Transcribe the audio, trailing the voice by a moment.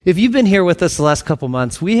If you've been here with us the last couple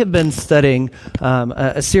months, we have been studying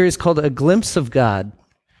a series called A Glimpse of God.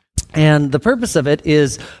 And the purpose of it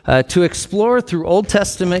is to explore through Old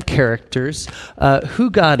Testament characters who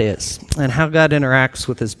God is and how God interacts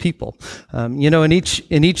with his people. In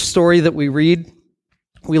each story that we read,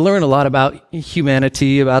 we learn a lot about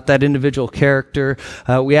humanity, about that individual character.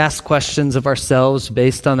 We ask questions of ourselves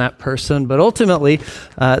based on that person. But ultimately,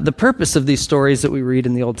 the purpose of these stories that we read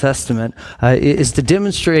in the Old Testament is to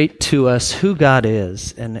demonstrate to us who God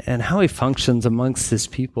is and how he functions amongst his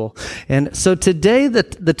people. And so today,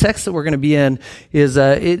 the text that we're going to be in is,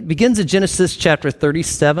 it begins in Genesis chapter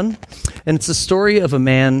 37, and it's a story of a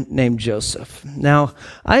man named Joseph. Now,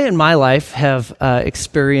 I in my life have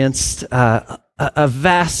experienced a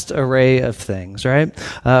vast array of things, right?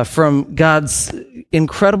 From God's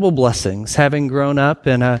incredible blessings, having grown up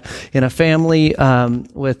in a family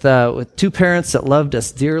with two parents that loved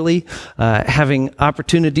us dearly, having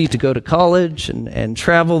opportunity to go to college and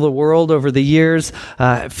travel the world over the years.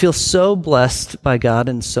 I feel so blessed by God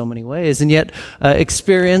in so many ways, and yet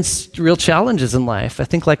experienced real challenges in life. I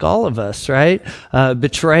think like all of us, right?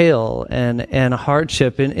 Betrayal and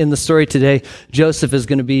hardship. In the story today, Joseph is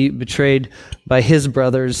going to be betrayed by his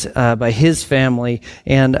brothers, by his family.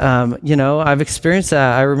 And, I've experienced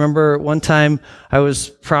that. I remember one time I was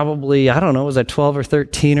probably, was I 12 or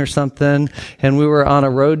 13 or something? And we were on a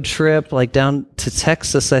road trip, like down to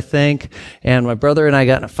Texas, I think. And my brother and I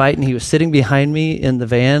got in a fight, and he was sitting behind me in the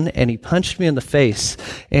van, and he punched me in the face.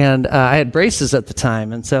 And I had braces at the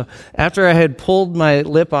time. And so after I had pulled my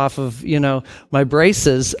lip off of, my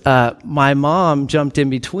braces, my mom jumped in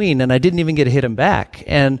between, and I didn't even get to hit him back.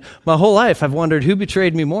 And my whole life, I've wondered who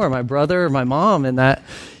betrayed me more, my brother or my mom in that,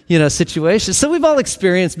 situation. So we've all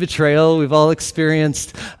experienced betrayal. We've all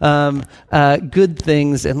experienced good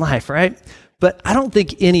things in life, right? But I don't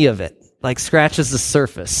think any of it scratches the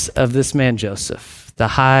surface of this man Joseph, the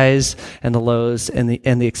highs and the lows and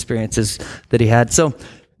the experiences that he had. So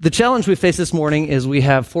the challenge we face this morning is we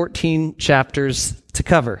have 14 chapters to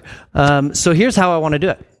cover. So here's how I want to do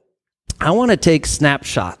it. I want to take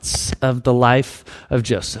snapshots of the life of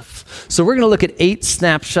Joseph. So we're going to look at 8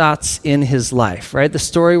 snapshots in his life, right? The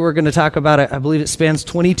story we're going to talk about, I believe it spans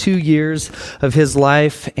 22 years of his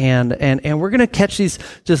life, and we're going to catch these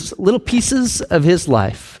just little pieces of his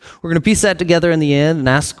life. We're going to piece that together in the end and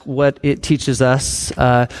ask what it teaches us,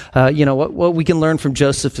 what we can learn from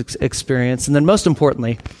Joseph's experience. And then most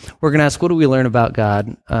importantly, we're going to ask, what do we learn about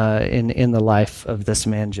God in the life of this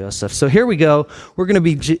man Joseph? So here we go. We're going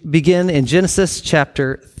to begin in Genesis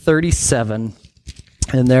chapter 37,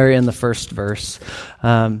 and there in the first verse.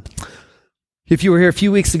 If you were here a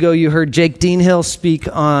few weeks ago, you heard Jake Deanhill speak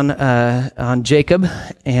on Jacob,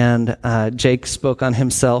 and Jake spoke on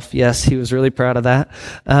himself. Yes, he was really proud of that.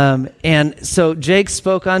 And so Jake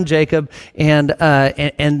spoke on Jacob, and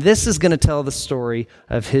this is going to tell the story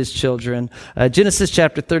of his children. Genesis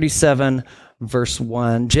chapter 37, verse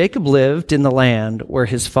 1. Jacob lived in the land where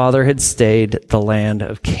his father had stayed, the land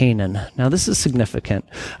of Canaan. Now, this is significant.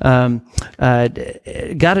 God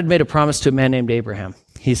had made a promise to a man named Abraham.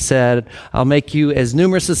 He said, I'll make you as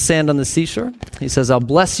numerous as sand on the seashore. He says, I'll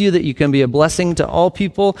bless you that you can be a blessing to all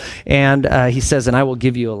people. And he says, and I will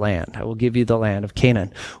give you a land. I will give you the land of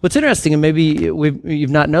Canaan. What's interesting, and maybe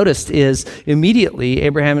you've not noticed, is immediately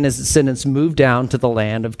Abraham and his descendants moved down to the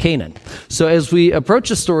land of Canaan. So as we approach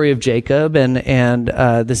the story of Jacob and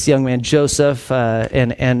this young man Joseph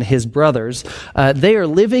and his brothers, they are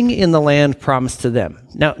living in the land promised to them.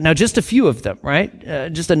 Now, just a few of them,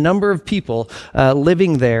 right? Just a number of people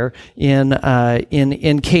living there in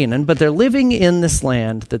Canaan, but they're living in this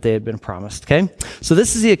land that they had been promised, okay? So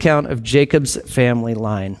this is the account of Jacob's family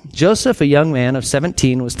line. Joseph, a young man of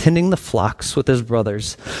 17, was tending the flocks with his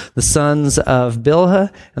brothers, the sons of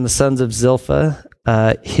Bilhah and the sons of Zilpah,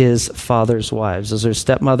 his father's wives. Those are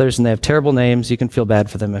stepmothers, and they have terrible names. You can feel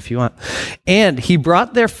bad for them if you want. And he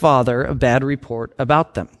brought their father a bad report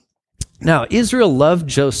about them. Now, Israel loved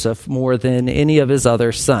Joseph more than any of his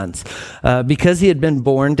other sons because he had been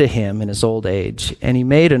born to him in his old age, and he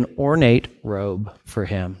made an ornate robe for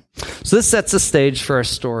him. So this sets the stage for our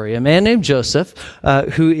story. A man named Joseph,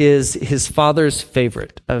 who is his father's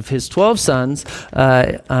favorite. Of his 12 sons,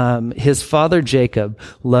 his father Jacob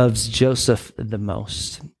loves Joseph the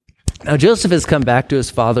most. Now, Joseph has come back to his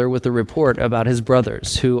father with a report about his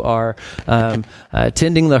brothers who are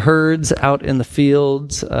tending the herds out in the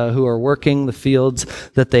fields, who are working the fields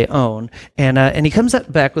that they own. And he comes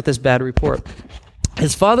back with this bad report.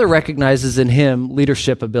 His father recognizes in him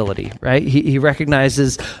leadership ability, right? He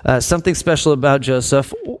recognizes something special about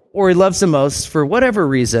Joseph, or he loves him most, for whatever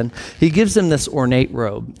reason, he gives him this ornate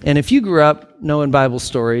robe. And if you grew up knowing Bible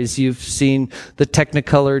stories, you've seen the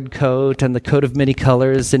technicolored coat and the coat of many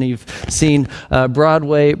colors, and you've seen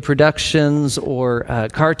Broadway productions or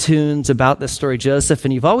cartoons about this story, Joseph,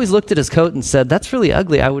 and you've always looked at his coat and said, that's really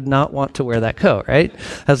ugly. I would not want to wear that coat, right?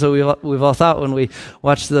 That's what we've all thought when we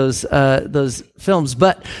watched those films.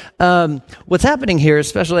 But what's happening here,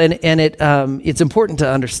 especially, and it's important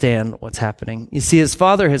to understand what's happening. You see, his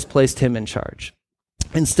father has placed him in charge.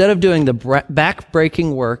 Instead of doing the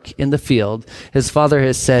back-breaking work in the field, his father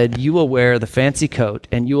has said, you will wear the fancy coat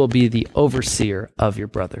and you will be the overseer of your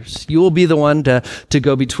brothers. You will be the one to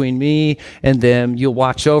go between me and them. You'll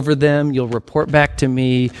watch over them. You'll report back to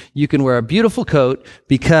me. You can wear a beautiful coat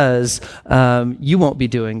because you won't be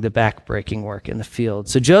doing the back-breaking work in the field.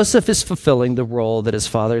 So Joseph is fulfilling the role that his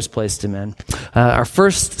father has placed him in. Our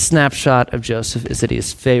first snapshot of Joseph is that he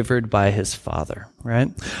is favored by his father. Right?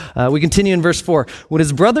 We continue in verse 4. When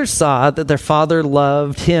his brothers saw that their father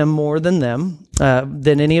loved him more than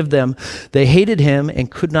any of them, they hated him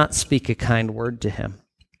and could not speak a kind word to him.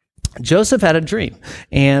 Joseph had a dream,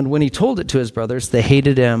 and when he told it to his brothers, they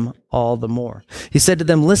hated him all the more. He said to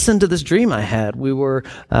them, listen to this dream I had. We were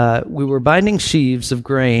binding sheaves of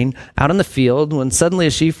grain out in the field when suddenly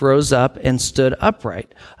a sheaf rose up and stood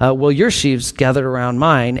upright. Well, your sheaves gathered around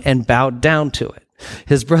mine and bowed down to it.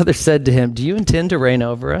 His brother said to him, do you intend to reign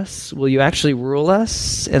over us? Will you actually rule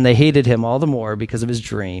us? And they hated him all the more because of his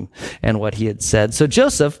dream and what he had said. So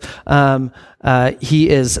Joseph, he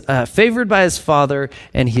is favored by his father,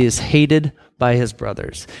 and he is hated by his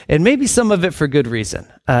brothers. And maybe some of it for good reason.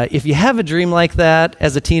 If you have a dream like that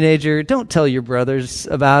as a teenager, don't tell your brothers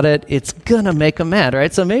about it. It's going to make them mad,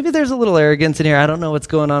 right? So maybe there's a little arrogance in here. I don't know what's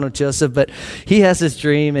going on with Joseph, but he has this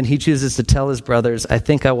dream and he chooses to tell his brothers, I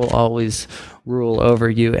think I will always rule over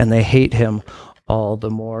you. And they hate him all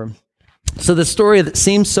the more. So the story that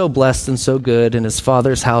seems so blessed and so good in his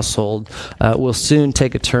father's household will soon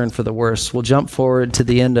take a turn for the worse. We'll jump forward to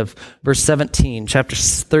the end of verse 17, chapter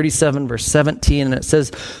 37, verse 17, and it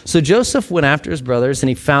says, so Joseph went after his brothers, and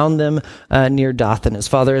he found them near Dothan. His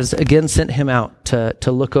father has again sent him out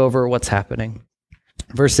to look over what's happening.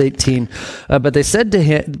 Verse 18, but they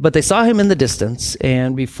saw him in the distance,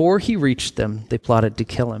 and before he reached them, they plotted to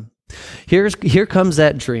kill him. Here comes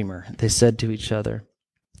that dreamer, they said to each other.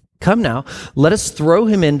 Come now, let us throw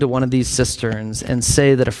him into one of these cisterns and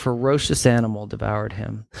say that a ferocious animal devoured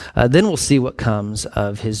him. Then we'll see what comes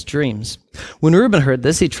of his dreams. When Reuben heard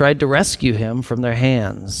this, he tried to rescue him from their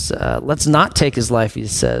hands. Let's not take his life, he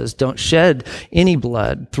says. Don't shed any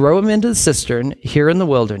blood. Throw him into the cistern here in the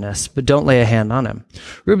wilderness, but don't lay a hand on him.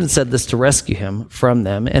 Reuben said this to rescue him from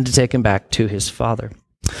them and to take him back to his father.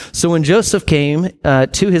 So when Joseph came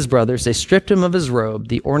to his brothers, they stripped him of his robe,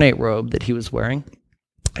 the ornate robe that he was wearing.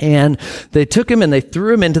 And they took him and they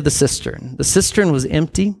threw him into the cistern. The cistern was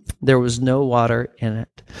empty. There was no water in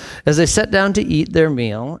it. As they sat down to eat their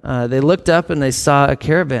meal, they looked up and they saw a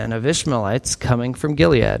caravan of Ishmaelites coming from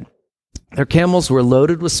Gilead. Their camels were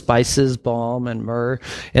loaded with spices, balm, and myrrh,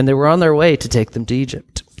 and they were on their way to take them to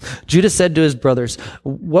Egypt. Judah said to his brothers,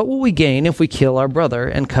 what will we gain if we kill our brother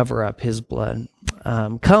and cover up his blood?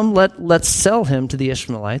 Come, let's sell him to the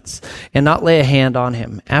Ishmaelites and not lay a hand on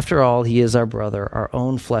him. After all, he is our brother, our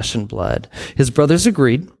own flesh and blood. His brothers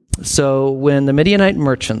agreed. So when the Midianite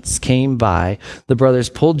merchants came by, the brothers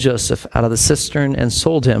pulled Joseph out of the cistern and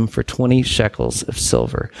sold him for 20 shekels of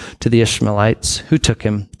silver to the Ishmaelites, who took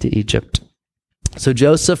him to Egypt. So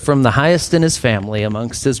Joseph, from the highest in his family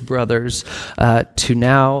amongst his brothers, to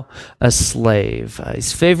now a slave.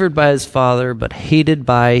 He's favored by his father, but hated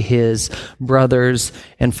by his brothers,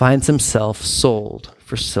 and finds himself sold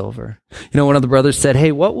for silver. You know, one of the brothers said,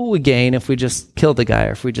 hey, what will we gain if we just kill the guy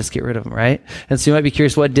or if we just get rid of him, right? And so you might be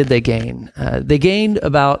curious, what did they gain? They gained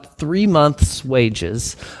about 3 months'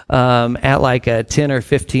 wages at like a $10 or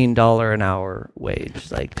 $15 an hour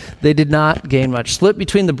wage. Like, they did not gain much. Split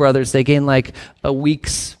between the brothers, they gained like a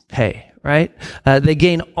week's pay, right? They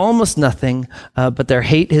gain almost nothing, but their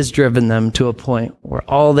hate has driven them to a point where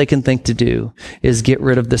all they can think to do is get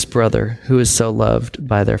rid of this brother who is so loved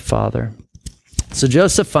by their father. So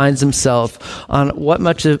Joseph finds himself on what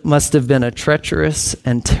must have been a treacherous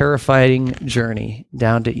and terrifying journey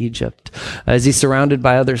down to Egypt. As he's surrounded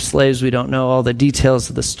by other slaves, we don't know all the details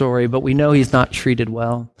of the story, but we know he's not treated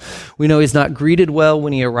well. We know he's not greeted well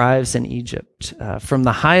when he arrives in Egypt. From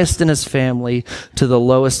the highest in his family to the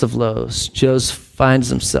lowest of lows, Joseph finds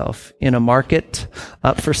himself in a market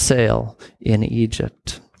up for sale in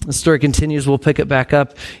Egypt. The story continues. We'll pick it back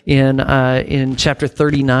up in chapter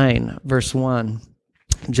 39, verse 1.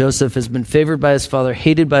 Joseph has been favored by his father,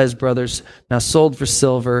 hated by his brothers, now sold for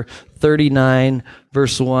silver. 39,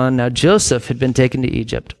 verse 1. Now Joseph had been taken to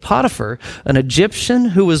Egypt. Potiphar, an Egyptian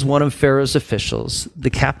who was one of Pharaoh's officials, the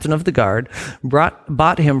captain of the guard,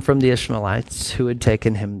 bought him from the Ishmaelites who had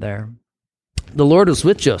taken him there. The Lord was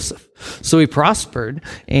with Joseph, so he prospered,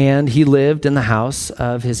 and he lived in the house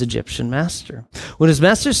of his Egyptian master. When his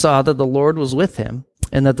master saw that the Lord was with him,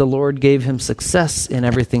 and that the Lord gave him success in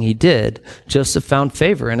everything he did, Joseph found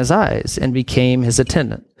favor in his eyes and became his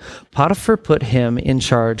attendant. Potiphar put him in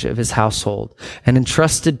charge of his household and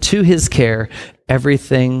entrusted to his care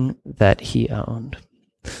everything that he owned.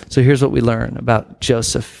 So here's what we learn about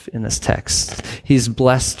Joseph in this text. He's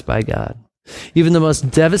blessed by God. Even the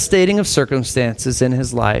most devastating of circumstances in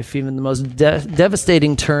his life, even the most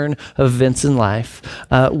devastating turn of events in life,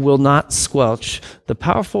 will not squelch the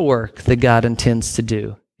powerful work that God intends to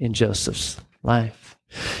do in Joseph's life.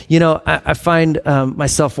 You know, I find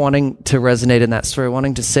myself wanting to resonate in that story,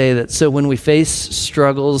 wanting to say that so when we face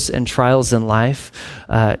struggles and trials in life,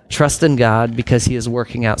 trust in God because he is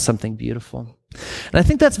working out something beautiful. And I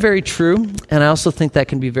think that's very true, and I also think that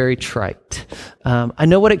can be very trite. I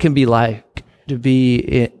know what it can be like to be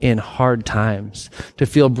in hard times, to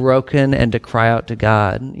feel broken and to cry out to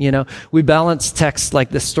God. You know, we balance texts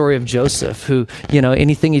like the story of Joseph, who, you know,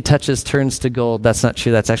 anything he touches turns to gold. That's not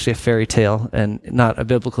true. That's actually a fairy tale and not a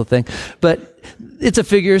biblical thing. But it's a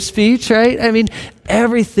figure of speech, right? I mean,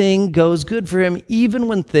 everything goes good for him, even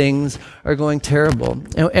when things are going terrible.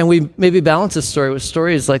 And we maybe balance this story with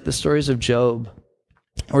stories like the stories of Job,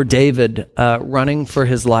 or David running for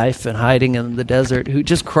his life and hiding in the desert, who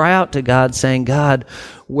just cry out to God saying, God,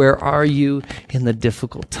 where are you in the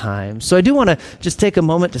difficult times? So I do want to just take a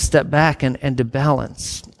moment to step back and to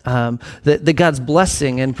balance that God's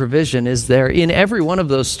blessing and provision is there in every one of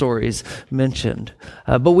those stories mentioned.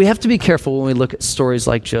 But we have to be careful when we look at stories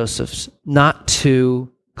like Joseph's, not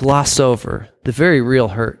to gloss over the very real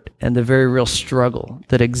hurt and the very real struggle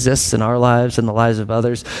that exists in our lives and the lives of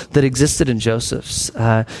others that existed in Joseph's.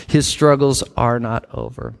 His struggles are not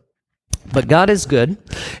over. But God is good,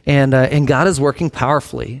 and God is working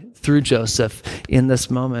powerfully through Joseph in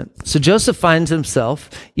this moment. So Joseph finds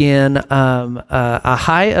himself in a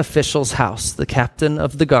high official's house, the captain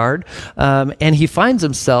of the guard, and he finds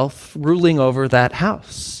himself ruling over that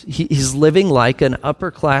house. He's living like an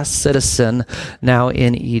upper-class citizen now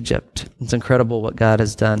in Egypt. It's incredible what God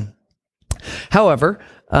has done. However,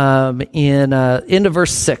 in end of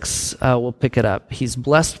verse 6, we'll pick it up. He's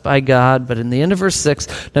blessed by God, but in the end of verse 6,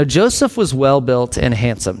 now Joseph was well-built and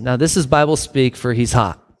handsome. Now this is Bible speak for he's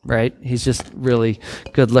hot, right? He's just really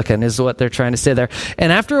good looking is what they're trying to say there.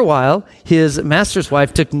 And after a while, his master's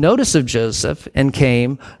wife took notice of Joseph and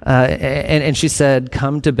came, and she said,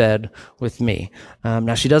 come to bed with me.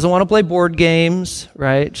 Now she doesn't want to play board games,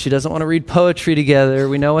 right? She doesn't want to read poetry together.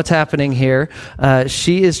 We know what's happening here.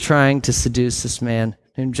 She is trying to seduce this man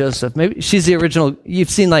named Joseph. Maybe she's the original. You've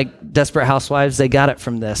seen like Desperate Housewives. They got it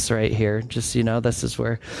from this right here. Just, you know, this is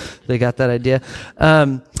where they got that idea.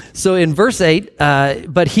 So in verse 8,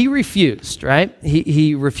 but he refused, right?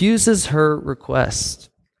 He refuses her request.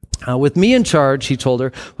 With me in charge, he told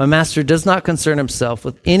her, my master does not concern himself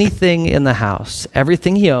with anything in the house.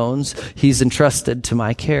 Everything he owns, he's entrusted to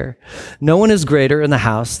my care. No one is greater in the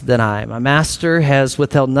house than I. My master has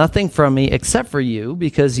withheld nothing from me except for you,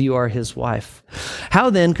 because you are his wife.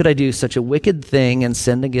 How then could I do such a wicked thing and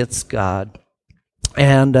sin against God?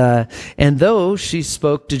 And though she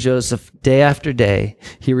spoke to Joseph day after day,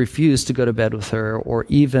 he refused to go to bed with her or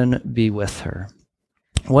even be with her.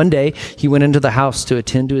 One day, he went into the house to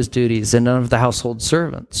attend to his duties, and none of the household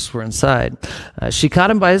servants were inside. She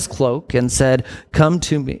caught him by his cloak and said, come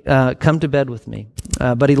to bed with me.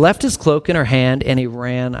 But he left his cloak in her hand, and he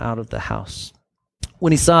ran out of the house.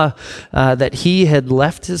 When he saw that he had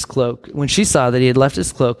left his cloak, when she saw that he had left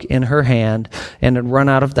his cloak in her hand and had run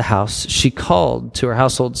out of the house, she called to her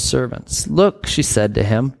household servants. Look, she said to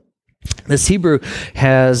him, this Hebrew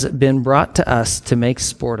has been brought to us to make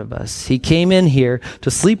sport of us. He came in here to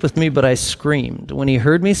sleep with me, but I screamed. When he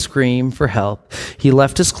heard me scream for help, he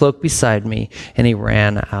left his cloak beside me and he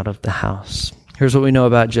ran out of the house. Here's what we know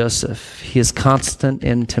about Joseph. He is constant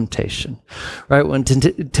in temptation, right? When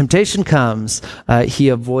temptation comes, he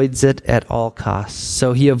avoids it at all costs.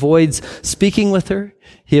 So he avoids speaking with her.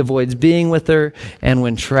 He avoids being with her, and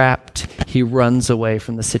when trapped, he runs away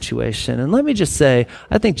from the situation. And let me just say,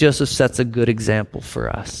 I think Joseph sets a good example for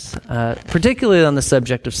us, particularly on the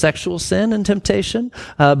subject of sexual sin and temptation,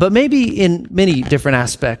 but maybe in many different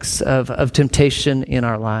aspects of temptation in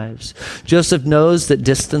our lives. Joseph knows that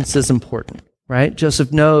distance is important. right?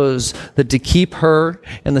 Joseph knows that to keep her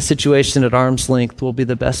and the situation at arm's length will be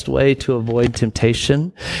the best way to avoid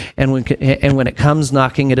temptation. And when it comes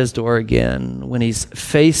knocking at his door again, when he's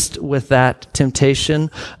faced with that temptation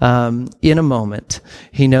in a moment,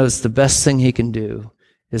 he knows the best thing he can do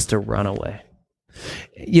is to run away.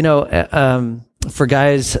 For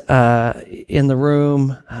guys in the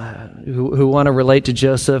room who want to relate to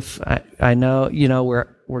Joseph, I know,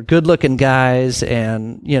 we're good-looking guys,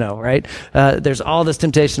 and right. There's all this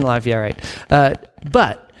temptation in life, yeah, right.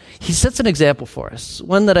 But he sets an example for us,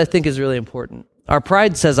 one that I think is really important. Our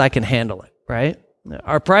pride says I can handle it, right?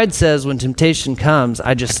 Our pride says when temptation comes,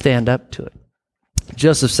 I just stand up to it.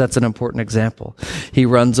 Joseph sets an important example. He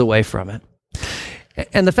runs away from it.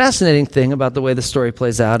 And the fascinating thing about the way the story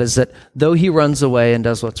plays out is that though he runs away and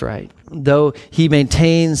does what's right, though he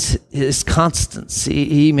maintains his constancy,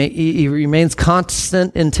 he remains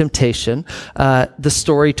constant in temptation, the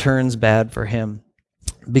story turns bad for him.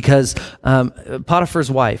 Because Potiphar's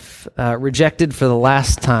wife, rejected for the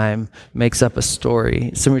last time, makes up a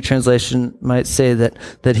story. Some of your translation might say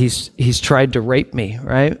that he's tried to rape me,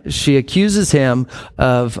 right? She accuses him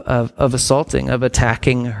of assaulting, of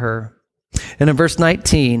attacking her. And in verse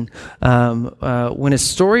 19, when his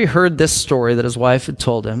story heard this story that his wife had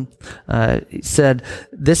told him, he said,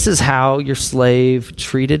 "This is how your slave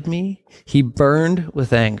treated me." He burned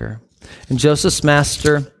with anger. And Joseph's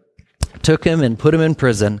master took him and put him in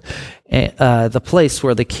prison, the place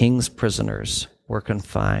where the king's prisoners were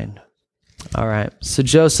confined. All right. So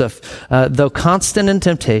Joseph, though constant in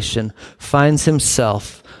temptation, finds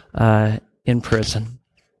himself in prison.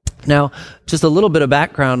 Now, just a little bit of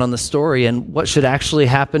background on the story and what should actually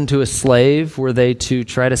happen to a slave were they to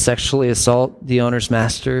try to sexually assault the owner's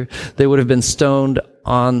master. They would have been stoned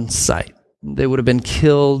on sight. They would have been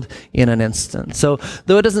killed in an instant. So,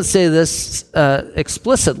 though it doesn't say this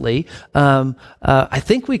explicitly, I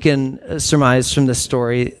think we can surmise from this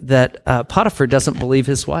story that Potiphar doesn't believe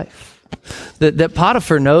his wife. That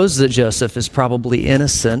Potiphar knows that Joseph is probably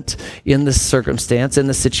innocent in this circumstance, in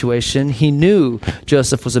this situation. He knew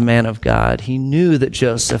Joseph was a man of God. He knew that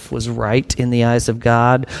Joseph was right in the eyes of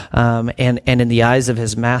God and in the eyes of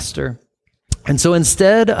his master. And so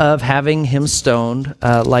instead of having him stoned,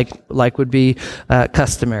 like would be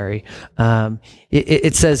customary,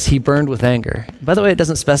 it says he burned with anger. By the way, it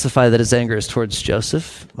doesn't specify that his anger is towards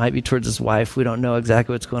Joseph. It might be towards his wife. We don't know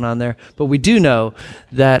exactly what's going on there. But we do know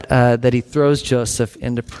that he throws Joseph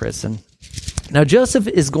into prison. Now, Joseph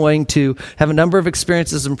is going to have a number of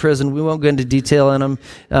experiences in prison. We won't go into detail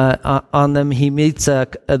on them. He meets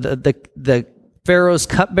the Pharaoh's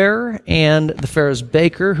cupbearer and the Pharaoh's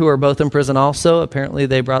baker, who are both in prison also. Apparently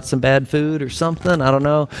they brought some bad food or something. I don't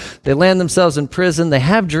know. They land themselves in prison. They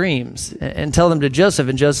have dreams and tell them to Joseph.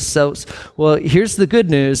 And Joseph says, well, here's the good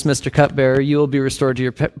news, Mr. Cupbearer. You will be restored to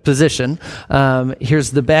your position. Here's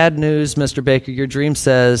the bad news, Mr. Baker. Your dream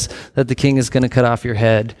says that the king is going to cut off your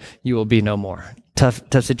head. You will be no more. Tough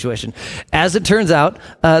situation. As it turns out,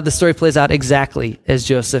 the story plays out exactly as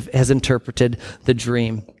Joseph has interpreted the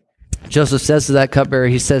dream. Joseph says to that cupbearer,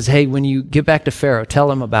 he says, hey, when you get back to Pharaoh,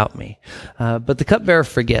 tell him about me. But the cupbearer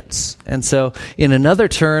forgets. And so in another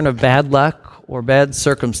turn of bad luck or bad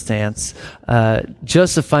circumstance,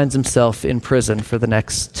 Joseph finds himself in prison for the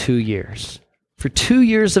next 2 years. For 2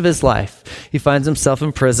 years of his life, he finds himself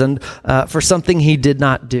imprisoned for something he did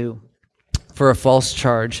not do, for a false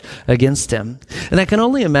charge against him. And I can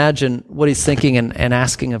only imagine what he's thinking and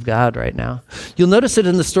asking of God right now. You'll notice it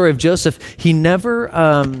in the story of Joseph. He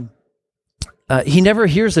never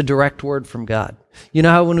hears a direct word from God. You know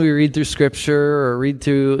how when we read through Scripture or read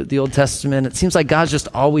through the Old Testament, it seems like God's just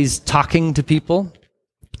always talking to people?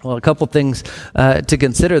 Well, a couple things to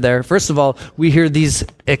consider there. First of all, we hear these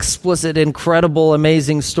explicit, incredible,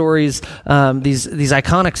 amazing stories, these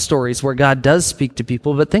iconic stories where God does speak to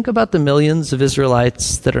people. But think about the millions of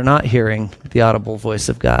Israelites that are not hearing the audible voice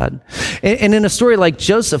of God. And in a story like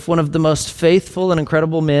Joseph, one of the most faithful and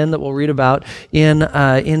incredible men that we'll read about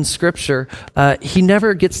in Scripture, he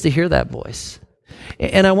never gets to hear that voice.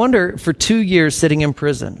 And I wonder, for 2 years sitting in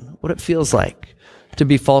prison, what it feels like to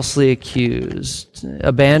be falsely accused,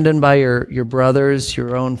 abandoned by your brothers,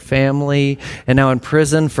 your own family, and now in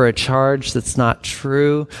prison for a charge that's not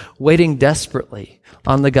true, waiting desperately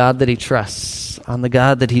on the God that he trusts, on the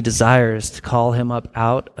God that he desires to call him up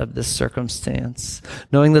out of this circumstance,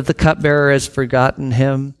 knowing that the cupbearer has forgotten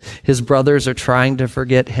him, his brothers are trying to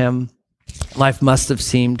forget him. Life must have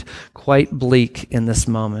seemed quite bleak in this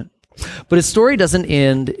moment. But his story doesn't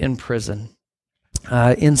end in prison.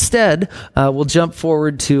 Instead, we'll jump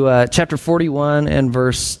forward to chapter 41 and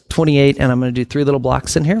verse 28, and I'm going to do 3 little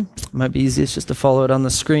blocks in here. It might be easiest just to follow it on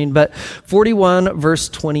the screen. But 41, verse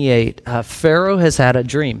 28, Pharaoh has had a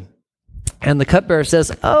dream. And the cupbearer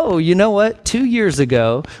says, oh, you know what? 2 years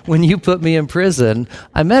ago, when you put me in prison,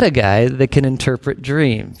 I met a guy that can interpret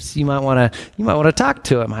dreams. You might want to talk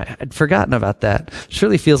to him. I'd forgotten about that.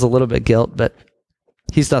 Surely feels a little bit guilt, but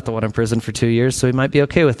he's not the one in prison for 2 years, so he might be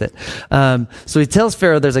okay with it. So he tells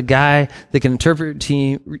Pharaoh there's a guy that can interpret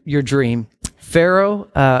your dream. Pharaoh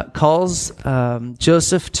calls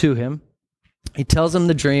Joseph to him. He tells him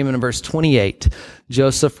the dream, and in verse 28,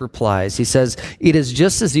 Joseph replies. He says, it is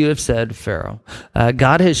just as you have said, Pharaoh.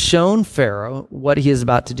 God has shown Pharaoh what he is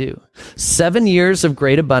about to do. 7 years of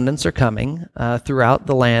great abundance are coming throughout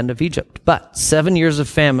the land of Egypt, but 7 years of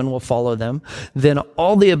famine will follow them. Then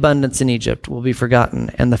all the abundance in Egypt will be forgotten,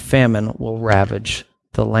 and the famine will ravage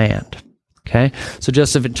the land. Okay, so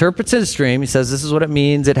Joseph interprets his dream. He says this is what it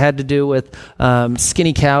means. It had to do with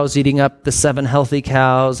skinny cows eating up the 7 healthy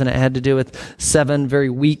cows, and it had to do with 7 very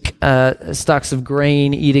weak stalks of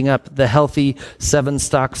grain eating up the healthy 7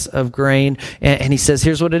 stalks of grain. And he says,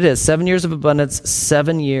 here's what it is. 7 years of abundance,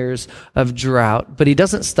 7 years of drought. But he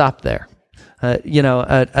doesn't stop there.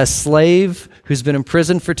 A slave who's been in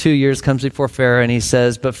prison for 2 years comes before Pharaoh, and he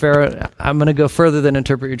says, but Pharaoh, I'm going to go further than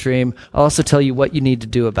interpret your dream. I'll also tell you what you need to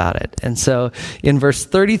do about it. And so in verse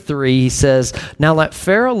 33, he says, now let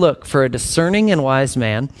Pharaoh look for a discerning and wise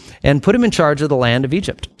man and put him in charge of the land of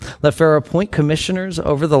Egypt. Let Pharaoh appoint commissioners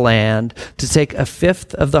over the land to take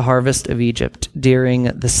 1/5 of the harvest of Egypt during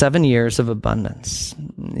the 7 years of abundance.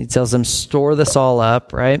 He tells them, store this all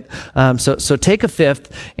up, right? So take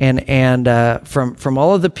 1/5 and from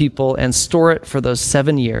all of the people and store it for those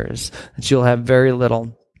 7 years, that you'll have very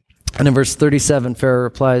little. And in verse 37, Pharaoh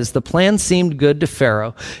replies, the plan seemed good to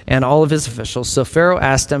Pharaoh and all of his officials. So Pharaoh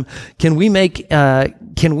asked him, can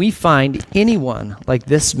we find anyone like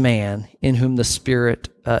this man in whom the Spirit,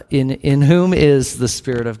 in whom is the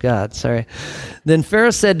Spirit of God? Then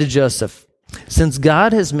Pharaoh said to Joseph, since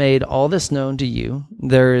God has made all this known to you,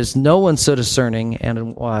 there is no one so discerning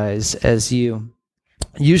and wise as you.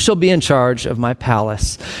 You shall be in charge of my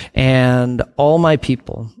palace, and all my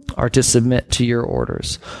people are to submit to your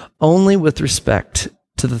orders. Only with respect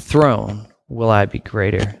to the throne will I be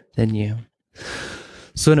greater than you.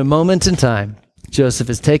 So in a moment in time, Joseph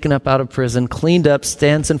is taken up out of prison, cleaned up,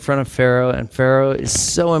 stands in front of Pharaoh, and Pharaoh is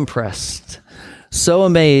so impressed, so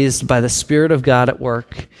amazed by the Spirit of God at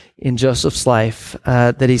work in Joseph's life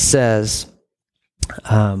that he says,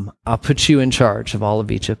 I'll put you in charge of all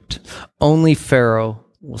of Egypt. Only Pharaoh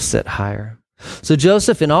will sit higher. So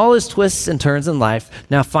Joseph, in all his twists and turns in life,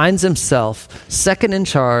 now finds himself second in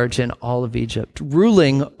charge in all of Egypt,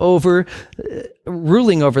 ruling over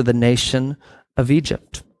the nation of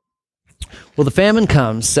Egypt. Well, the famine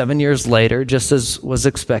comes 7 years later, just as was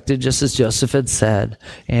expected, just as Joseph had said,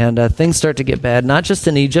 and things start to get bad, not just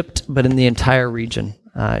in Egypt, but in the entire region.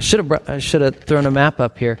 I should have thrown a map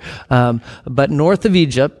up here, but north of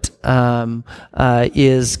Egypt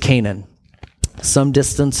is Canaan, some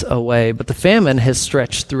distance away, but the famine has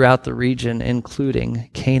stretched throughout the region, including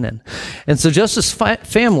Canaan. And so Joseph's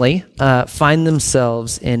family find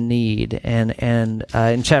themselves in need. And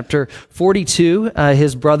in chapter 42,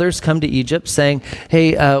 his brothers come to Egypt saying,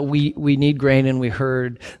 hey, we need grain, and we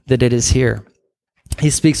heard that it is here. He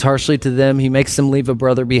speaks harshly to them. He makes them leave a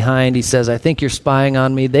brother behind. He says, I think you're spying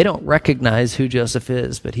on me. They don't recognize who Joseph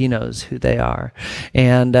is, but he knows who they are.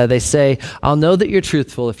 And they say, I'll know that you're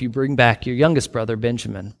truthful if you bring back your youngest brother,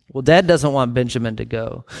 Benjamin. Well, Dad doesn't want Benjamin to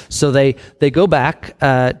go. So they go back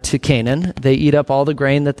to Canaan. They eat up all the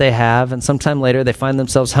grain that they have, and sometime later they find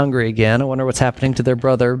themselves hungry again. I wonder what's happening to their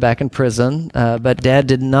brother back in prison. But Dad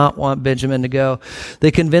did not want Benjamin to go.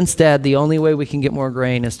 They convinced Dad the only way we can get more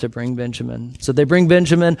grain is to bring Benjamin. So they bring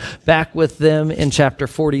Benjamin back with them in chapter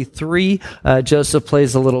 43. Joseph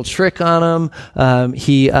plays a little trick on him.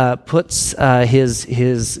 He puts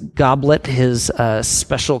his goblet, his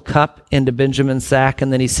special cup, into Benjamin's sack,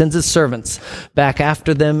 and then he sends his servants back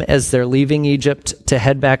after them as they're leaving Egypt to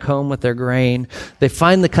head back home with their grain. They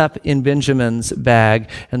find the cup in Benjamin's bag,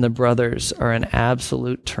 and the brothers are in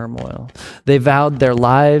absolute turmoil. They vowed their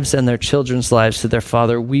lives and their children's lives to their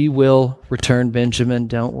father. We will return Benjamin,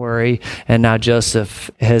 don't worry. And now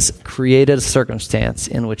Joseph has created a circumstance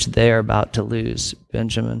in which they are about to lose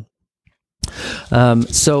Benjamin.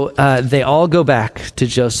 So they all go back to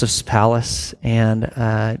Joseph's palace,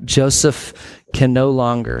 and Joseph can no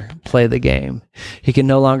longer play the game. He can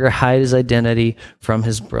no longer hide his identity from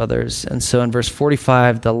his brothers. And so in verse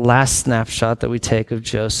 45, the last snapshot that we take of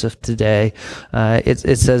Joseph today,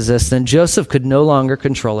 it says this: Then Joseph could no longer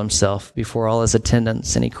control himself before all his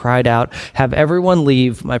attendants, and he cried out, "Have everyone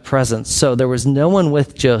leave my presence." So there was no one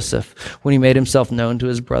with Joseph when he made himself known to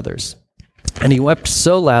his brothers. And he wept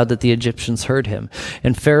so loud that the Egyptians heard him,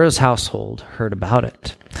 and Pharaoh's household heard about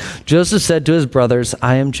it. Joseph said to his brothers,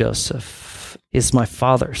 "I am Joseph. Is my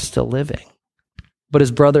father still living?" But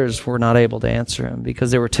his brothers were not able to answer him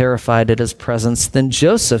because they were terrified at his presence. Then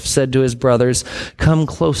Joseph said to his brothers, "Come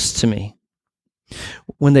close to me."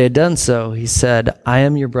 When they had done so, he said, "I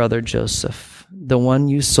am your brother Joseph, the one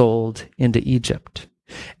you sold into Egypt.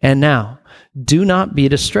 And now, do not be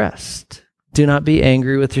distressed. Do not be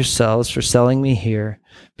angry with yourselves for selling me here,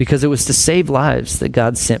 because it was to save lives that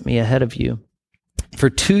God sent me ahead of you. For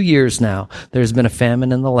 2 years now, there has been a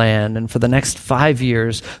famine in the land, and for the next 5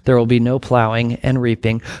 years, there will be no plowing and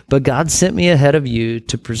reaping. But God sent me ahead of you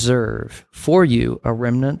to preserve for you a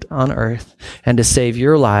remnant on earth and to save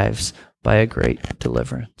your lives by a great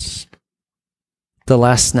deliverance." The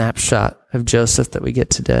last snapshot of Joseph that we get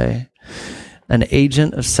today: an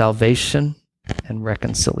agent of salvation and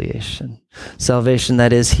reconciliation. Salvation,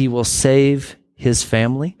 that is, he will save his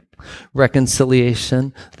family.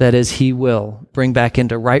 Reconciliation, that is, he will bring back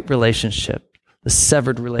into right relationship the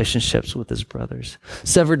severed relationships with his brothers.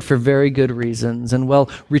 Severed for very good reasons. And well,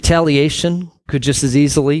 retaliation could just as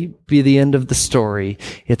easily be the end of the story.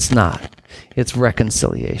 It's not. It's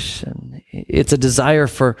reconciliation. It's a desire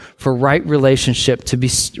for right relationship to be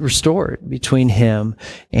restored between him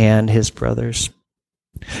and his brothers.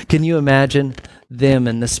 Can you imagine them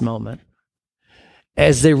in this moment?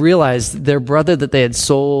 As they realized their brother that they had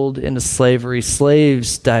sold into slavery,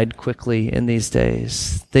 slaves died quickly in these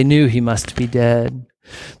days. They knew he must be dead.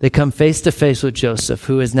 They come face to face with Joseph,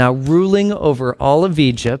 who is now ruling over all of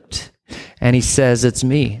Egypt, and he says, "It's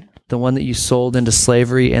me, the one that you sold into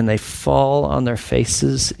slavery," and they fall on their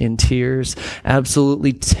faces in tears,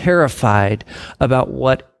 absolutely terrified about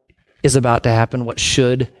what is about to happen, what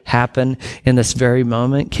should happen in this very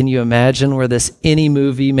moment. Can you imagine, were this any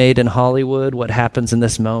movie made in Hollywood, what happens in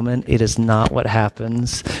this moment? It is not what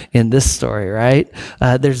happens in this story, right?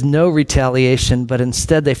 There's no retaliation, but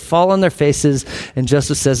instead they fall on their faces, and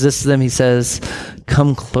Joseph says this to them. He says,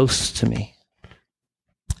 "Come close to me."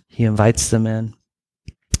 He invites them in,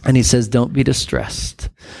 and he says, "Don't be distressed,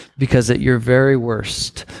 because at your very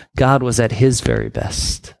worst, God was at his very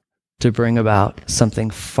best to bring about something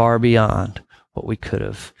far beyond what we could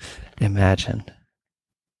have imagined."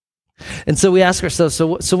 And so we ask ourselves, so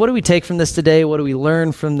what do we take from this today? What do we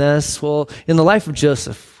learn from this? Well, in the life of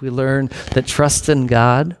Joseph, we learn that trust in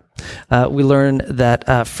God. We learn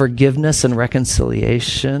that forgiveness and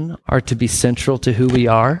reconciliation are to be central to who we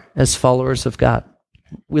are as followers of God.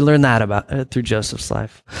 We learn that through Joseph's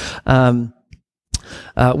life.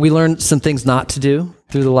 We learn some things not to do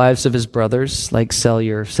through the lives of his brothers, like sell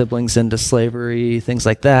your siblings into slavery, things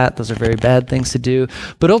like that. Those are very bad things to do.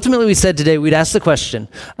 But ultimately, we said today, we'd ask the question,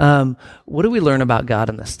 what do we learn about God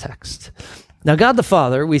in this text? Now, God the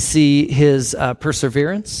Father, we see his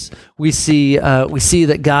perseverance. We see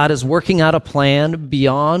that God is working out a plan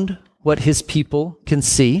beyond what his people can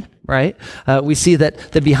see, right? We see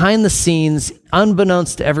that behind the scenes,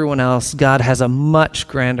 unbeknownst to everyone else, God has a much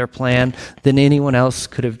grander plan than anyone else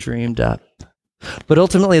could have dreamed up. But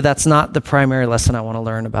ultimately, that's not the primary lesson I want to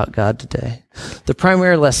learn about God today. The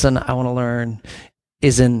primary lesson I want to learn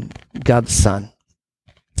is in God the Son,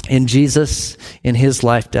 in Jesus, in his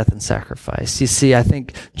life, death, and sacrifice. You see, I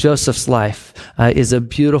think Joseph's life is a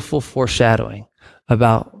beautiful foreshadowing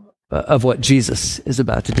of what Jesus is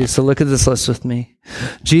about to do. So look at this list with me.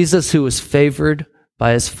 Jesus, who was favored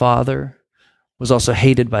by his Father, was also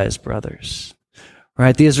hated by his brothers.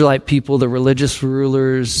 Right? The Israelite people, the religious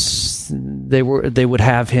rulers, they would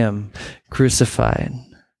have him crucified.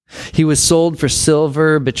 He was sold for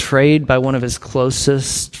silver, betrayed by one of his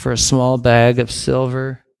closest for a small bag of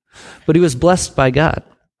silver. But he was blessed by God,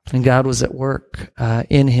 and God was at work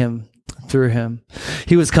in him, through him.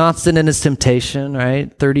 He was constant in his temptation,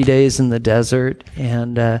 right? 30 days in the desert,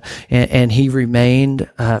 and he remained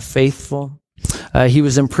faithful. He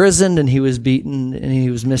was imprisoned, and he was beaten, and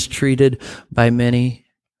he was mistreated by many.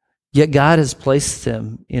 Yet God has placed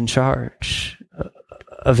him in charge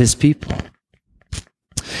of his people.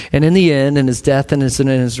 And in the end, in his death and in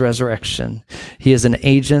his resurrection, he is an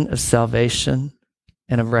agent of salvation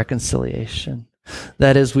and of reconciliation.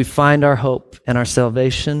 That is, we find our hope and our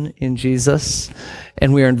salvation in Jesus,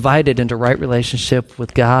 and we are invited into right relationship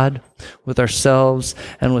with God, with ourselves,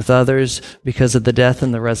 and with others because of the death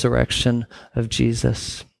and the resurrection of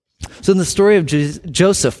Jesus. So in the story of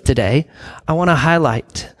Joseph today, I want to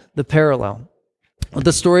highlight the parallel.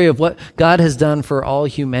 The story of what God has done for all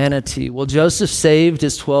humanity. Well, Joseph saved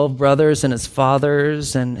his 12 brothers and his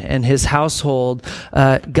fathers and his household.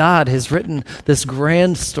 God has written this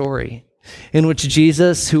grand story in which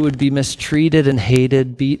Jesus, who would be mistreated and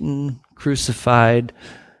hated, beaten, crucified,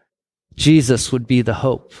 Jesus would be the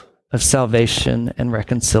hope of salvation and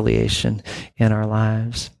reconciliation in our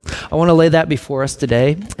lives. I want to lay that before us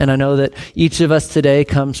today, and I know that each of us today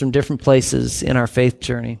comes from different places in our faith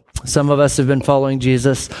journey. Some of us have been following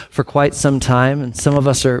Jesus for quite some time, and some of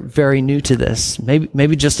us are very new to this,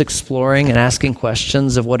 maybe just exploring and asking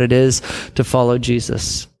questions of what it is to follow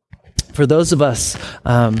Jesus. For those of us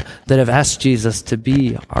that have asked Jesus to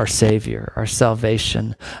be our Savior, our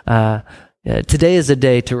salvation, today is a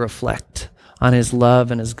day to reflect on his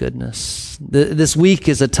love and his goodness. This week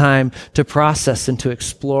is a time to process and to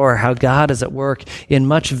explore how God is at work in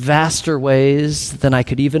much vaster ways than I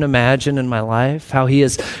could even imagine in my life, how he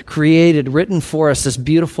has written for us this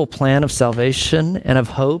beautiful plan of salvation and of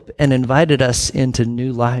hope and invited us into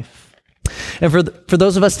new life. And for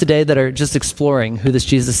those of us today that are just exploring who this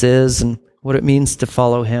Jesus is and what it means to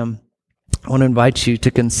follow him, I want to invite you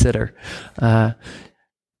to consider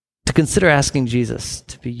asking Jesus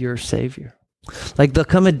to be your Savior. Like there'll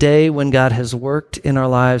come a day when God has worked in our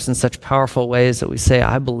lives in such powerful ways that we say,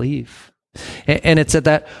 I believe. And it's at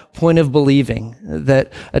that point of believing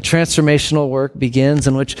that a transformational work begins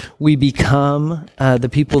in which we become the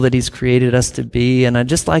people that he's created us to be. And I'd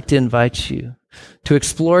just like to invite you to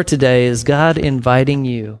explore today, is God inviting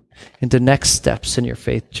you into next steps in your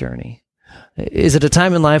faith journey? Is it a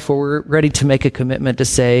time in life where we're ready to make a commitment to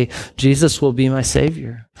say, Jesus will be my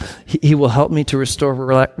Savior. He will help me to restore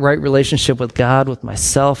right relationship with God, with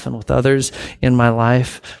myself, and with others in my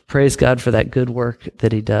life. Praise God for that good work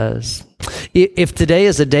that he does. If today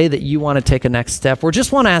is a day that you want to take a next step or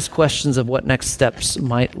just want to ask questions of what next steps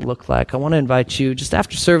might look like, I want to invite you just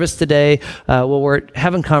after service today, while we're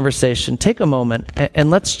having conversation, take a moment and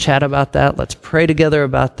let's chat about that. Let's pray together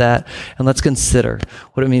about that, and let's consider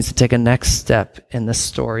what it means to take a next step in this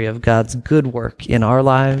story of God's good work in our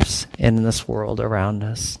lives and in this world around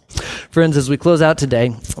us. Friends, as we close out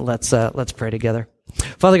today, let's pray together.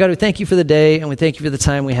 Father God, we thank you for the day, and we thank you for the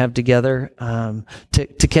time we have together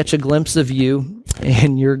to catch a glimpse of you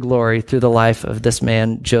and your glory through the life of this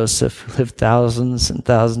man, Joseph, who lived thousands and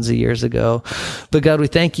thousands of years ago. But God, we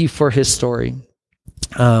thank you for his story.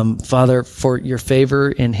 Father, for your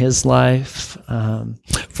favor in his life,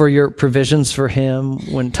 for your provisions for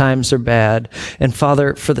him when times are bad, and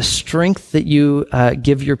Father, for the strength that you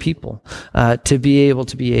give your people to be able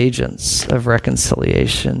to be agents of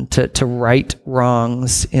reconciliation, to right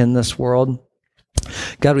wrongs in this world.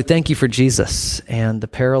 God, we thank you for Jesus and the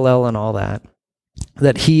parallel and all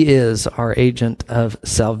that he is our agent of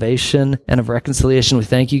salvation and of reconciliation. We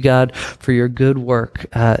thank you, God, for your good work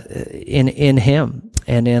in him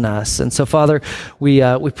and in us. And so, Father, we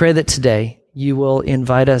pray that today you will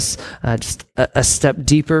invite us just a step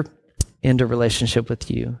deeper into relationship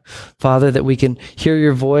with you. Father, that we can hear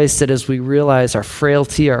your voice, that as we realize our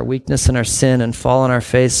frailty, our weakness, and our sin and fall on our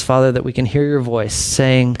face, Father, that we can hear your voice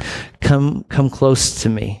saying, come close to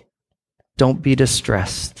me. Don't be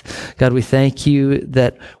distressed. God, we thank you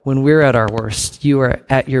that when we're at our worst, you are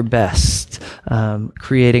at your best,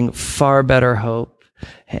 creating far better hope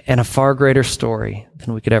and a far greater story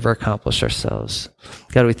than we could ever accomplish ourselves.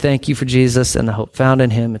 God, we thank you for Jesus and the hope found in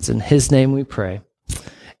him. It's in his name we pray.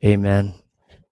 Amen.